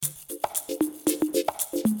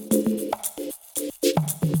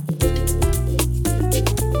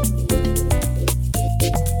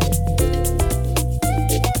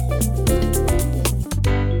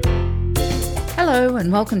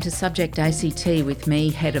and welcome to Subject ACT with me,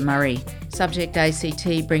 Hedda Murray. Subject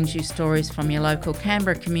ACT brings you stories from your local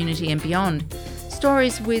Canberra community and beyond,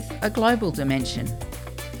 stories with a global dimension.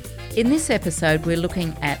 In this episode, we're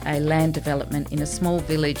looking at a land development in a small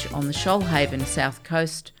village on the Shoalhaven south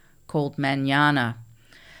coast called Manyana.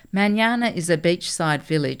 Manyana is a beachside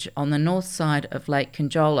village on the north side of Lake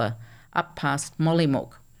Conjola, up past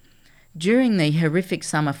Mollymook. During the horrific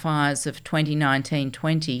summer fires of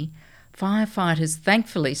 2019-20, firefighters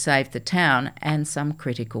thankfully saved the town and some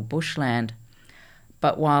critical bushland.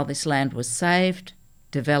 But while this land was saved,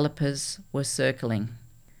 developers were circling.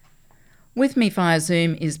 With me via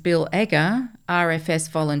Zoom is Bill Egger, RFS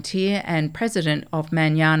volunteer and president of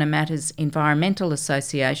Manyana Matters Environmental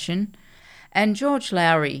Association, and George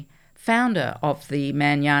Lowry, founder of the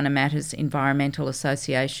Manyana Matters Environmental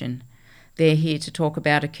Association. They're here to talk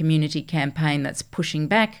about a community campaign that's pushing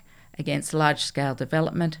back against large-scale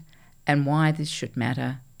development and why this should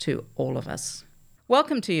matter to all of us.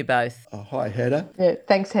 Welcome to you both. Hi, Hedda. Yeah,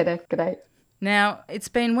 thanks, Hedda. G'day. Now, it's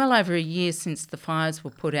been well over a year since the fires were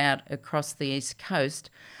put out across the East Coast,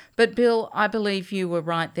 but Bill, I believe you were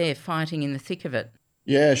right there fighting in the thick of it.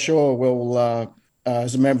 Yeah, sure. Well,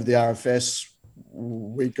 as a member of the RFS,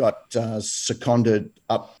 we got seconded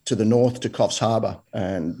up to the north to Coffs Harbour,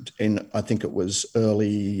 and I think it was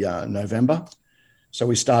early November. So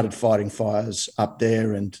we started fighting fires up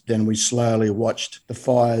there, and then we slowly watched the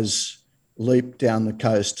fires leap down the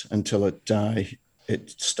coast until it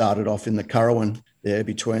started off in the Currowan there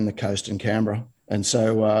between the coast and Canberra. And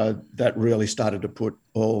so that really started to put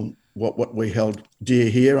all what we held dear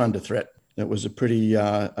here under threat. It was a pretty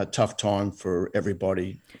a tough time for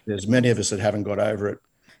everybody. There's many of us that haven't got over it.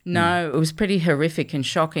 No, it was pretty horrific and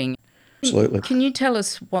shocking. Absolutely. Can you tell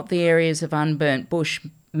us what the areas of unburnt bush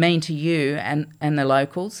mean to you and the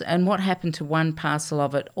locals, and what happened to one parcel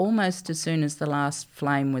of it almost as soon as the last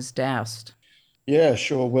flame was doused? Yeah,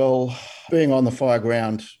 sure. Well, being on the fire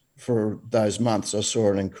ground for those months, I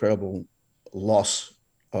saw an incredible loss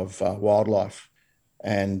of wildlife.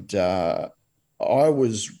 And I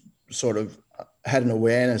was sort of had an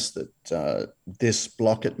awareness that this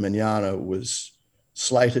block at Manyana was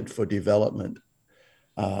slated for development.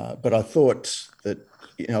 But I thought that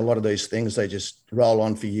a lot of these things, they just roll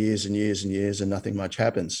on for years and years and years and nothing much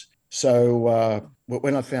happens. So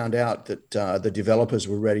when I found out that the developers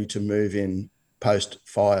were ready to move in post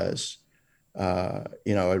fires, I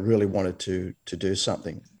really wanted to do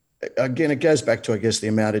something. Again, it goes back to, I guess, the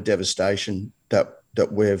amount of devastation that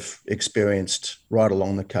we've experienced right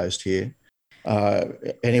along the coast here.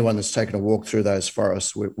 Anyone that's taken a walk through those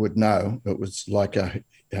forests would know it was like a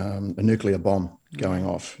nuclear bomb going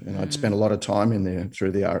off. And I'd spent a lot of time in there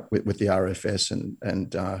with the RFS, and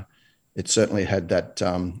it certainly had that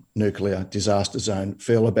nuclear disaster zone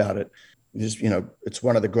feel about it. It's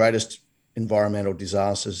one of the greatest environmental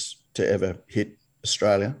disasters to ever hit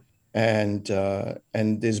Australia, and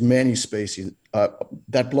there's many species.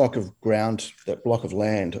 That block of ground, that block of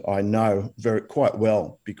land, I know quite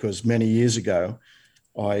well, because many years ago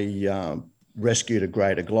I rescued a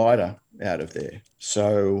greater glider out of there.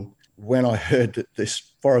 So when I heard that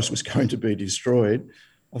this forest was going to be destroyed,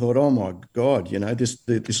 I thought, oh my God,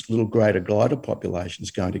 this little greater glider population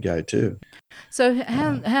is going to go too. So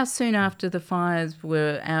how soon after the fires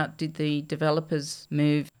were out did the developers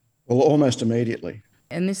move? Well, almost immediately.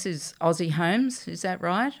 And this is Aussie Homes, is that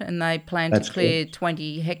right? And they plan to clear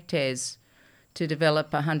 20 hectares to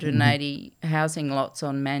develop 180 housing lots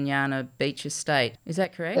on Manyana Beach Estate. Is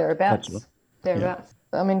that correct? Thereabouts. Absolutely. Thereabouts.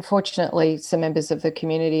 Yeah. I mean, fortunately, some members of the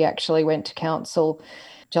community actually went to council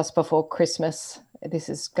just before Christmas. This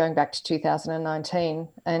is going back to 2019,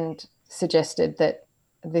 and suggested that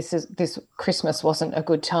this Christmas wasn't a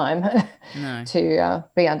good time to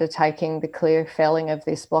be undertaking the clear felling of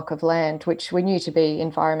this block of land, which we knew to be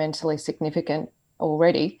environmentally significant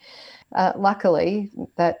already. Luckily,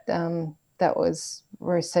 that was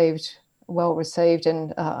well received,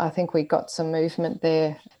 and I think we got some movement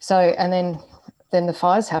there. So, and then the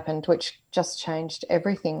fires happened, which just changed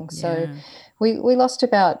everything. Yeah. So we lost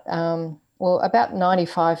about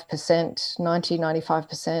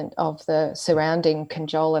 95% of the surrounding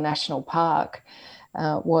Conjola National Park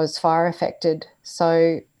was fire affected.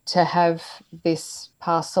 So to have this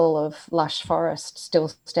parcel of lush forest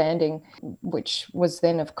still standing, which was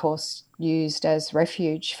then, of course, used as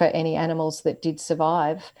refuge for any animals that did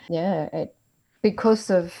survive. Because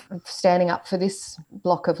of standing up for this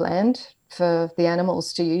block of land for the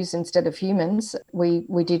animals to use instead of humans,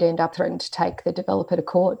 we did end up threatening to take the developer to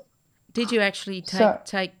court. Did you actually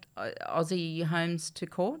take Aussie Homes to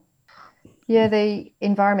court? Yeah, the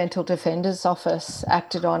Environmental Defenders Office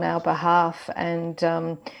acted on our behalf, and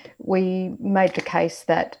we made the case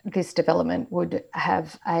that this development would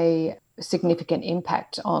have a significant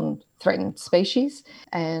impact on threatened species.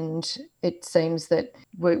 And it seems that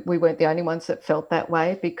we weren't the only ones that felt that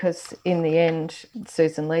way, because in the end,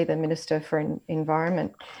 Susan Lee, the Minister for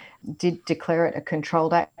Environment, did declare it a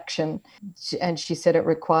controlled action, and she said it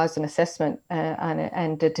requires an assessment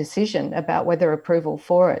and a decision about whether approval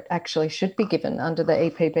for it actually should be given under the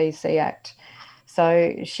EPBC Act.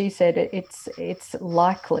 So she said it's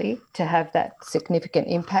likely to have that significant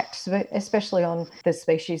impact, especially on the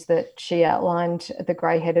species that she outlined: the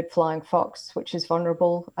grey-headed flying fox, which is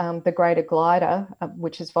vulnerable, the greater glider,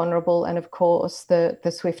 which is vulnerable, and of course the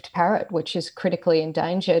swift parrot, which is critically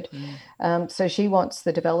endangered. So she wants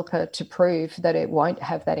the developer to prove that it won't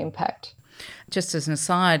have that impact. Just as an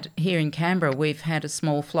aside, here in Canberra, we've had a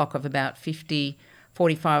small flock of about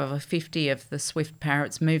 45 or 50 of the swift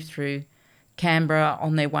parrots move through Canberra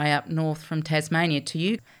on their way up north from Tasmania to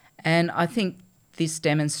you. And I think this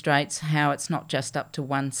demonstrates how it's not just up to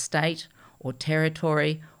one state or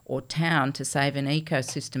territory or town to save an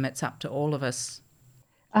ecosystem. It's up to all of us.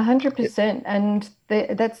 100%. And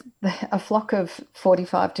that's a flock of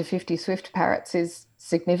 45 to 50 swift parrots is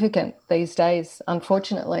significant these days,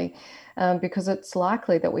 unfortunately, because it's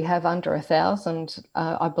likely that we have under 1,000,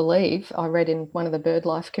 I believe, I read in one of the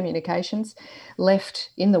BirdLife communications,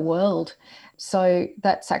 left in the world. So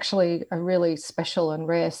that's actually a really special and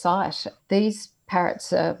rare sight. These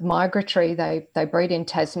parrots are migratory. They breed in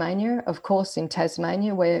Tasmania. Of course, in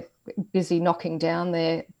Tasmania, we're busy knocking down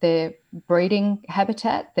their breeding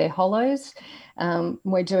habitat, their hollows.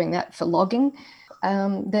 We're doing that for logging.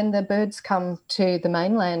 Then the birds come to the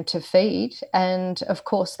mainland to feed, and of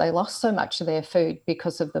course they lost so much of their food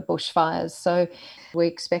because of the bushfires. So we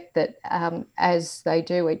expect that as they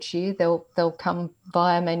do each year, they'll come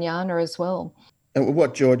via Manana as well. And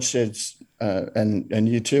what George says, and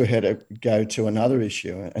you too had to go to another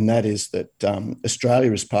issue, and that is that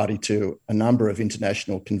Australia is party to a number of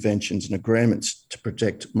international conventions and agreements to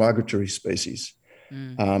protect migratory species.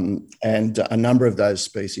 And a number of those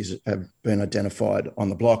species have been identified on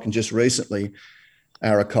the block. And just recently,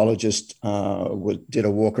 our ecologist did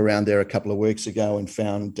a walk around there a couple of weeks ago and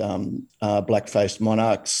found black-faced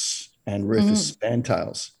monarchs and rufous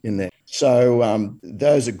fantails in there. So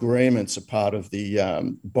those agreements are part of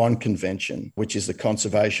the Bond Convention, which is the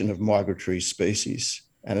conservation of migratory species.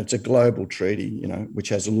 And it's a global treaty, which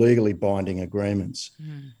has legally binding agreements.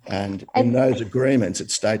 And in those agreements,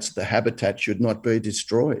 it states the habitat should not be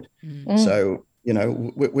destroyed. So,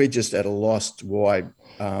 we're just at a loss why,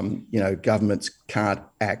 governments can't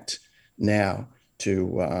act now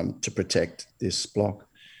to protect this block.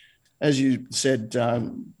 As you said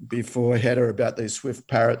before, Hedda, about these swift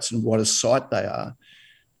parrots and what a sight they are,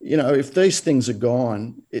 if these things are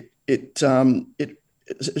gone, it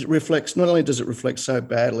reflects, not only does it reflect so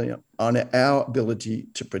badly on our ability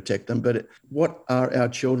to protect them, but what are our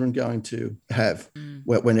children going to have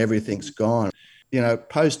when everything's gone?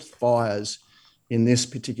 Post fires in this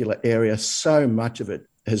particular area, so much of it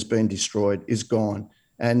has been destroyed, is gone,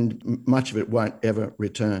 and much of it won't ever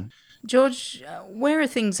return. George, where are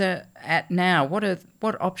things at now?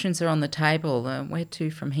 What options are on the table? Where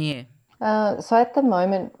to from here? So at the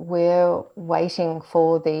moment, we're waiting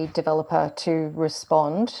for the developer to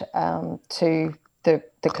respond to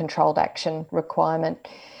the controlled action requirement.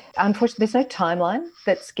 Unfortunately, there's no timeline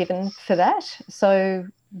that's given for that. So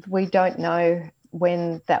we don't know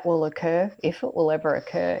when that will occur, if it will ever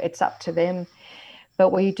occur. It's up to them.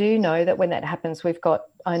 But we do know that when that happens, we've got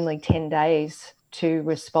only 10 days to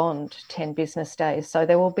respond, 10 business days. So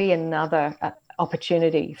there will be another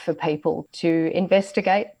opportunity for people to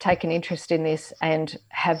investigate, take an interest in this, and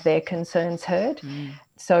have their concerns heard.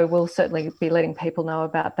 So we'll certainly be letting people know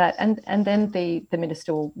about that. And then the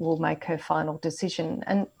minister will make her final decision.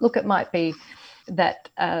 And look, it might be that,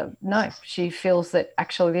 no, she feels that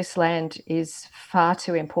actually this land is far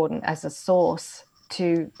too important as a source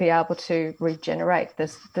to be able to regenerate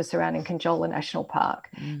the surrounding Conjola National Park,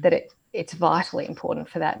 that it's vitally important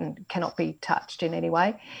for that and cannot be touched in any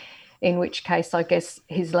way. In which case, I guess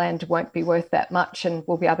his land won't be worth that much and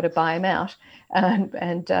we'll be able to buy him out.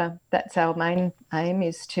 And that's our main aim,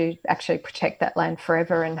 is to actually protect that land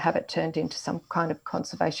forever and have it turned into some kind of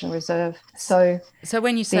conservation reserve. So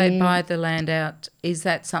when you say buy the land out, is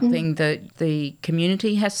that something that the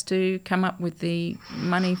community has to come up with the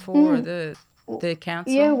money for, or the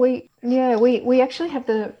council? We actually have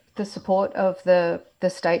the support of the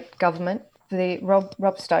state government.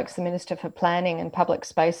 Rob Stokes, the Minister for Planning and Public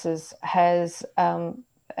Spaces, has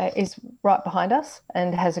is right behind us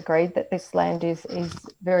and has agreed that this land is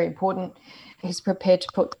very important. He's prepared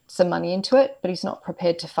to put some money into it, but he's not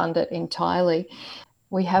prepared to fund it entirely.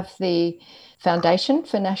 We have the Foundation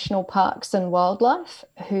for National Parks and Wildlife,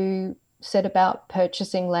 who set about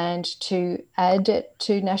purchasing land to add it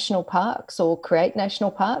to national parks or create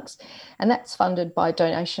national parks, and that's funded by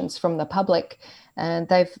donations from the public. And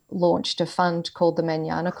they've launched a fund called the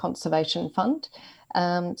Manyana Conservation Fund.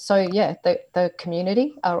 The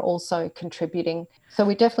community are also contributing. So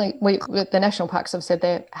the national parks have said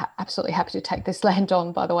they're absolutely happy to take this land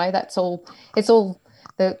on. By the way,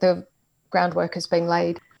 the groundwork has been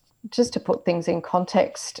laid. Just to put things in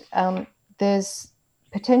context, there's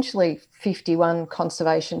potentially 51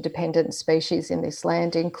 conservation-dependent species in this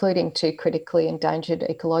land, including 2 critically endangered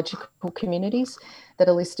ecological communities that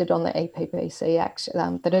are listed on the EPBC Act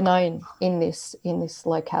that are known in this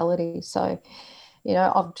locality. So,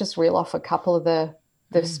 I'll just reel off a couple of the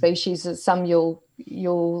species. Some you'll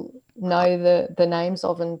know the names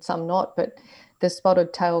of, and some not. But the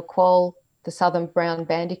spotted tail quoll, the southern brown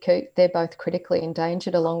bandicoot, they're both critically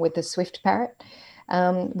endangered, along with the swift parrot.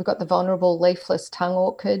 We've got the vulnerable leafless tongue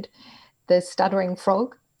orchid, the stuttering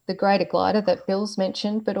frog, the greater glider that Bill's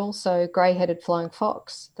mentioned, but also grey-headed flying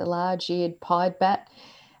fox, the large-eared pied bat,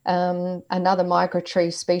 another migratory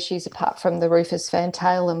species apart from the rufous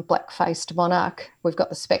fantail and black-faced monarch. We've got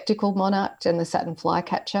the spectacled monarch and the satin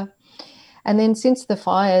flycatcher. And then since the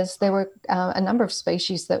fires, there were a number of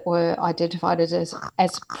species that were identified as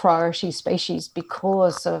priority species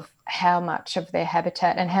because of how much of their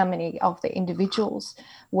habitat and how many of the individuals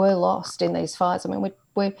were lost in these fires. I mean,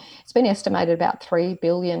 it's been estimated about 3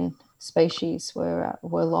 billion species were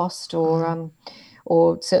lost or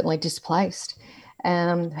certainly displaced.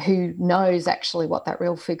 Who knows actually what that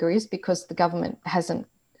real figure is, because the government hasn't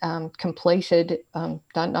completed,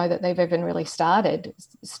 don't know that they've even really started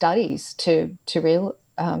studies to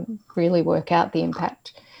really work out the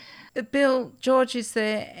impact. Bill, George, is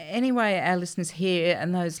there any way our listeners here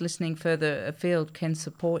and those listening further afield can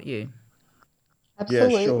support you?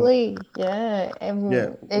 Absolutely, yeah.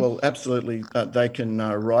 Well, absolutely. They can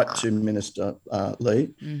write to Minister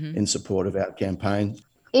Lee in support of our campaign.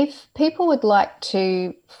 If people would like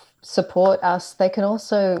to support us, they can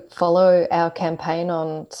also follow our campaign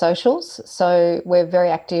on socials. So we're very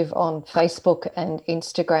active on Facebook and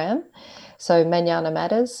Instagram, so Manyana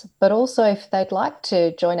Matters. But also, if they'd like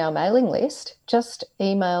to join our mailing list, just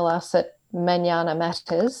email us at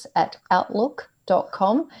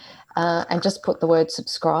manyanamatters@outlook.com and just put the word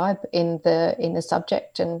subscribe in the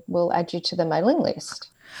subject, and we'll add you to the mailing list.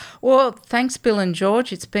 Well, thanks, Bill and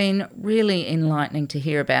George. It's been really enlightening to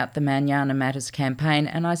hear about the Manyana Matters campaign,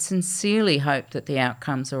 and I sincerely hope that the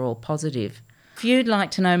outcomes are all positive. If you'd like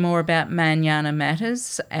to know more about Manyana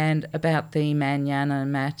Matters and about the Manyana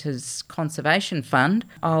Matters Conservation Fund,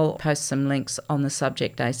 I'll post some links on the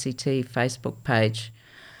Subject ACT Facebook page.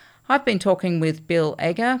 I've been talking with Bill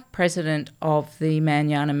Egger, President of the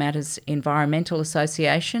Manyana Matters Environmental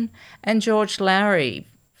Association, and George Lowry,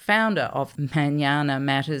 founder of Manyana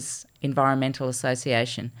Matters Environmental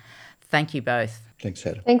Association. Thank you both. Thanks,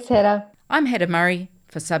 Hedda. Thanks, Hedda. I'm Hedda Murray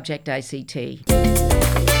for Subject ACT.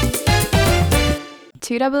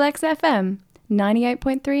 2XXFM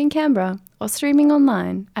 98.3 in Canberra, or streaming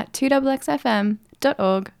online at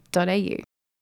 2XXFM.org.au.